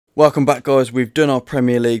Welcome back, guys. We've done our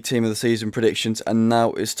Premier League Team of the Season predictions and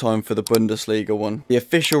now it's time for the Bundesliga one. The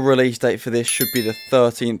official release date for this should be the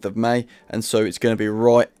 13th of May, and so it's going to be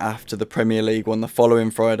right after the Premier League one the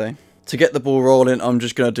following Friday. To get the ball rolling, I'm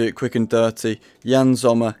just going to do it quick and dirty. Jan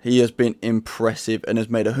Sommer, he has been impressive and has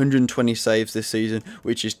made 120 saves this season,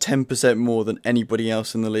 which is 10% more than anybody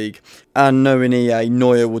else in the league. And knowing EA,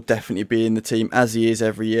 Neuer will definitely be in the team as he is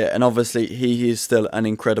every year, and obviously he is still an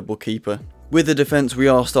incredible keeper. With the defence, we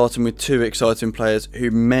are starting with two exciting players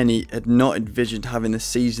who many had not envisioned having the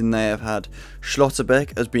season they have had.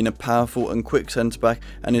 Schlotterbeck has been a powerful and quick centre-back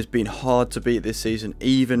and has been hard to beat this season,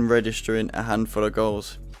 even registering a handful of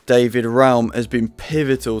goals. David Raum has been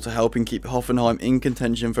pivotal to helping keep Hoffenheim in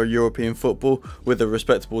contention for European football with a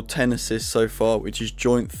respectable 10 assists so far, which is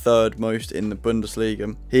joint third most in the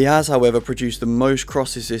Bundesliga. He has, however, produced the most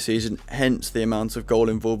crosses this season, hence the amount of goal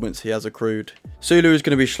involvements he has accrued. Sulu is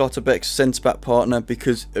going to be Schlotterbeck's centre-back partner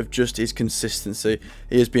because of just his consistency.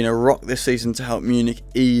 He has been a rock this season to help Munich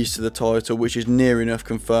ease to the title, which is near enough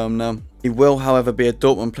confirmed now. He will, however, be a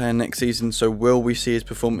Dortmund player next season, so will we see his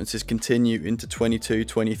performances continue into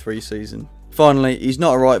 22-23 season. Finally, he's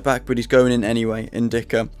not a right back, but he's going in anyway,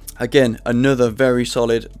 Ndicka. Again, another very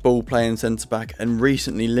solid ball-playing centre-back, and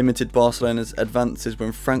recently limited Barcelona's advances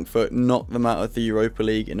when Frankfurt knocked them out of the Europa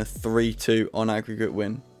League in a 3-2 on aggregate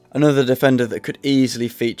win. Another defender that could easily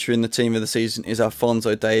feature in the team of the season is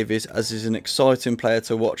Alphonso Davies, as he's an exciting player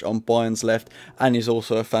to watch on Bayern's left and he's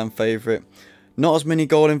also a fan favourite. Not as many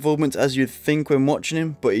goal involvements as you'd think when watching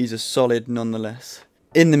him, but he's a solid nonetheless.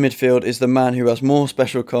 In the midfield is the man who has more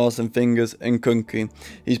special cards than fingers, Nkunku.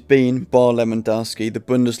 He's been, bar Lewandowski, the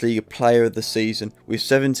Bundesliga player of the season. With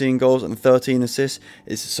 17 goals and 13 assists,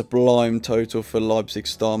 it's a sublime total for Leipzig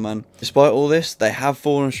star man. Despite all this, they have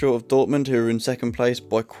fallen short of Dortmund, who are in second place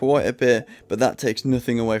by quite a bit, but that takes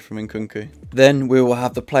nothing away from Nkunku. Then we will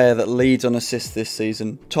have the player that leads on assists this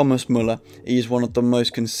season, Thomas Müller. He is one of the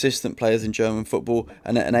most consistent players in German football,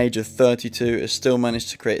 and at an age of 32 has still managed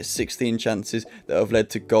to create 16 chances that have led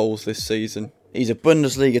to goals this season. He's a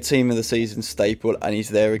Bundesliga Team of the Season staple and he's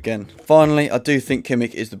there again. Finally, I do think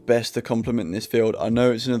Kimmich is the best to complement this field. I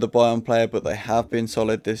know it's another Bayern player, but they have been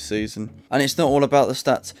solid this season. And it's not all about the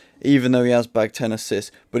stats, even though he has bagged 10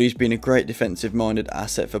 assists, but he's been a great defensive minded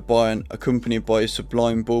asset for Bayern, accompanied by his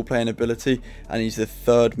sublime ball playing ability, and he's the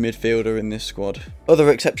third midfielder in this squad. Other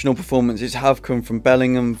exceptional performances have come from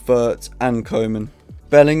Bellingham, Wirtz and Koeman.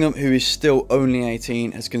 Bellingham, who is still only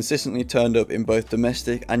 18, has consistently turned up in both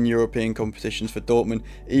domestic and European competitions for Dortmund,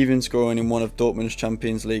 even scoring in one of Dortmund's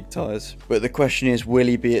Champions League ties. But the question is, will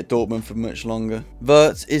he be at Dortmund for much longer?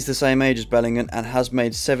 Wirtz is the same age as Bellingham and has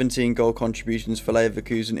made 17 goal contributions for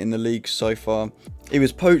Leverkusen in the league so far. He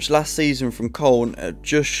was poached last season from Köln at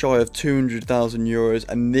just shy of €200,000,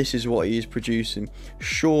 and this is what he is producing.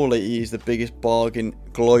 Surely he is the biggest bargain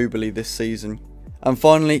globally this season. And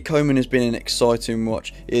finally, Koeman has been an exciting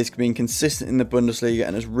watch. He has been consistent in the Bundesliga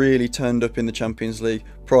and has really turned up in the Champions League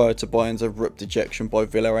prior to Bayern's abrupt ejection by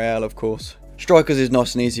Villarreal, of course. Strikers is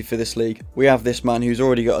nice and easy for this league. We have this man who's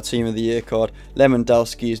already got a Team of the Year card.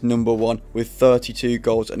 Lewandowski is number one with 32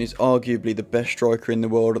 goals and is arguably the best striker in the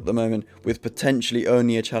world at the moment, with potentially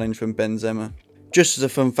only a challenge from Benzema. Just as a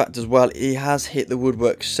fun fact as well, he has hit the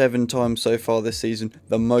woodwork 7 times so far this season,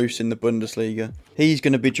 the most in the Bundesliga. He's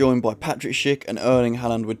going to be joined by Patrick Schick and Erling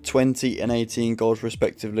Haaland with 20 and 18 goals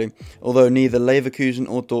respectively. Although neither Leverkusen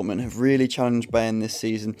or Dortmund have really challenged Bayern this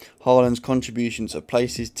season, Haaland's contributions have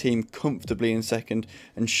placed his team comfortably in second,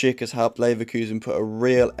 and Schick has helped Leverkusen put a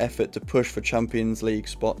real effort to push for Champions League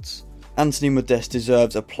spots. Anthony Modeste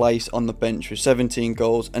deserves a place on the bench with 17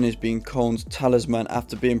 goals and is being Köln's talisman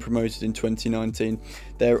after being promoted in 2019.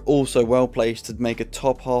 They are also well placed to make a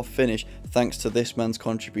top half finish thanks to this man's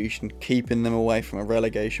contribution, keeping them away from a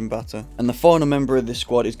relegation battle. And the final member of this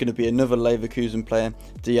squad is going to be another Leverkusen player,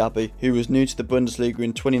 Diaby, who was new to the Bundesliga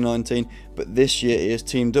in 2019, but this year he has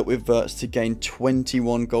teamed up with Wirtz to gain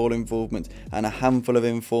 21 goal involvement and a handful of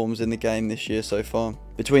informs in the game this year so far.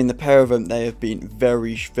 Between the pair of them, they have been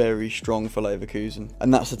very strong for Leverkusen.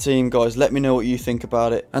 And that's the team, guys. Let me know what you think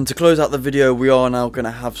about it. And to close out the video, we are now going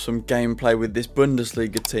to have some gameplay with this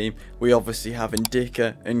Bundesliga team. We obviously have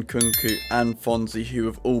Ndicka, Nkunku and Fonzie, who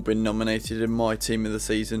have all been nominated in my Team of the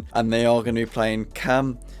Season. And they are going to be playing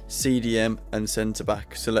Cam, CDM and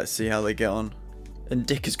centre-back. So let's see how they get on.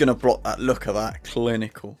 Ndicka's going to block that. Look at that.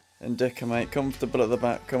 Clinical. Ndicka, mate. Comfortable at the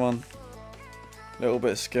back. Come on. Little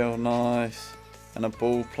bit of skill. Nice. And a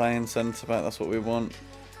ball playing centre back, that's what we want.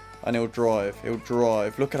 And he'll drive,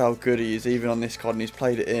 Look at how good he is, even on this card, and he's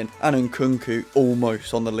played it in. And Nkunku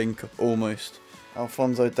almost on the link up, almost.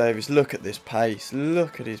 Alphonso Davies, look at this pace,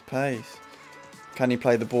 look at his pace. Can he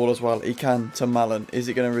play the ball as well? He can to Malin. Is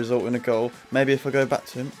it going to result in a goal? Maybe if I go back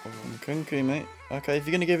to him. Oh, Nkunku, mate. Okay, if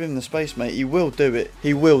you're going to give him the space, mate, he will do it.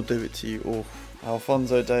 He will do it to you. Oh,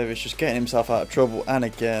 Alphonso Davies just getting himself out of trouble. And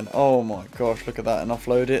again. Oh my gosh, look at that. And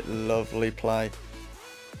offload it. Lovely play.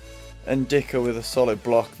 And Dicker with a solid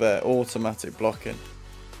block there. Automatic blocking.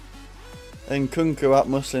 And Nkunku out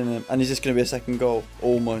muscling him. And is this going to be a second goal?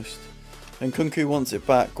 Almost. And Nkunku wants it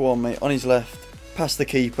back. Go on, mate. On his left. Past the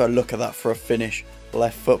keeper. Look at that for a finish.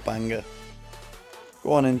 Left foot banger.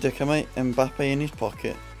 Go on, Dicker, mate. Mbappe in his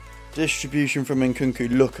pocket. Distribution from Nkunku.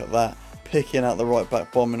 Look at that. Picking out the right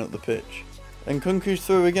back. Bombing up the pitch. And Nkunku's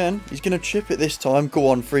through again. He's going to chip it this time. Go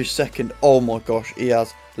on for his second. Oh my gosh. He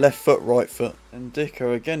has. Left foot, right foot. And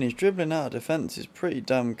Dicker again. He's dribbling out of defence. Is pretty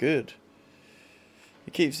damn good.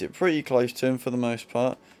 He keeps it pretty close to him for the most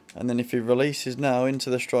part. And then if he releases now into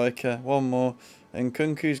the striker, one more. And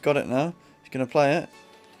Nkunku's got it now. He's going to play it.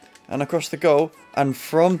 And across the goal. And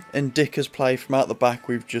from Ndicka's play from out the back,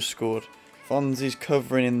 we've just scored. Fonzie's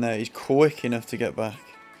covering in there. He's quick enough to get back.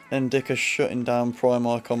 Ndicka shutting down prime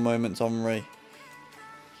icon moments Henry.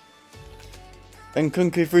 And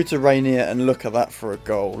Nkunku through to Rainier. And look at that for a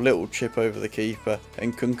goal. Little chip over the keeper.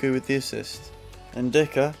 And Nkunku with the assist. And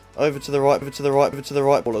Dicker over to the right, over to the right, over to the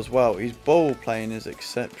right ball as well. His ball playing is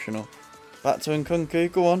exceptional. Back to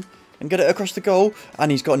Nkunku, go on. And get it across the goal. And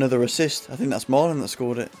he's got another assist. I think that's Marlon that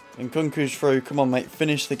scored it. Nkunku's through. Come on, mate.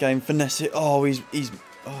 Finish the game. Finesse it. Oh, he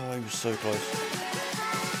was so close.